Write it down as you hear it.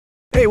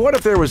Hey, what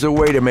if there was a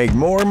way to make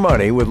more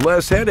money with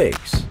less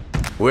headaches?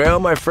 Well,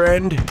 my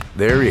friend,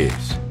 there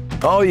is.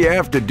 All you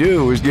have to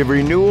do is give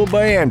Renewal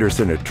by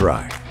Andersen a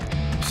try.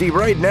 See,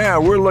 right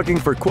now we're looking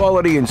for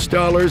quality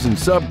installers and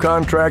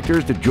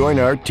subcontractors to join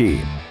our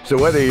team.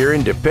 So whether you're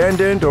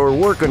independent or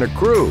work on a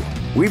crew,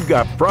 we've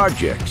got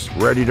projects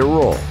ready to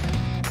roll.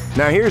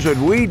 Now here's what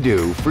we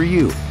do for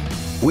you.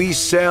 We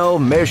sell,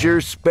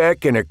 measure,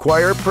 spec, and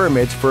acquire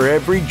permits for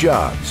every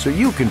job so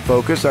you can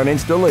focus on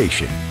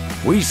installation.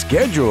 We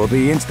schedule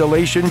the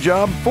installation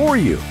job for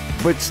you,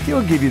 but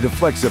still give you the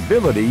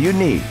flexibility you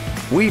need.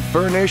 We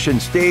furnish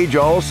and stage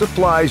all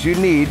supplies you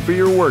need for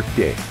your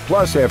workday,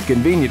 plus have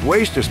convenient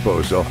waste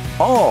disposal,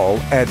 all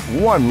at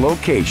one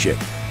location.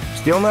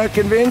 Still not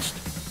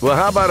convinced? Well,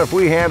 how about if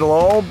we handle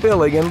all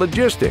billing and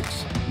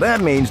logistics? That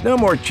means no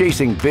more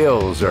chasing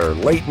bills or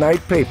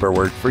late-night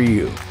paperwork for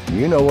you.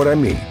 You know what I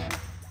mean.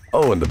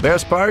 Oh, and the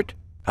best part?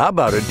 How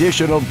about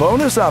additional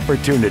bonus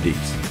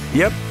opportunities?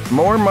 Yep,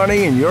 more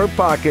money in your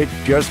pocket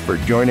just for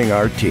joining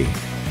our team.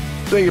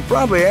 So you're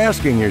probably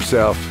asking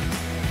yourself,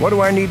 what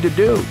do I need to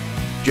do?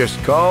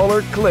 Just call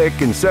or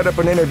click and set up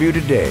an interview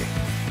today.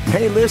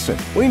 Hey, listen,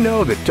 we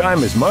know that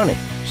time is money,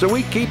 so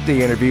we keep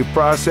the interview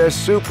process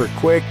super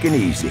quick and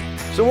easy.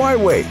 So why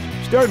wait?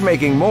 Start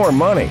making more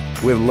money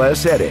with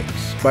less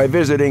headaches by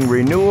visiting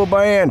Renewal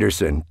by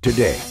Andersen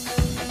today.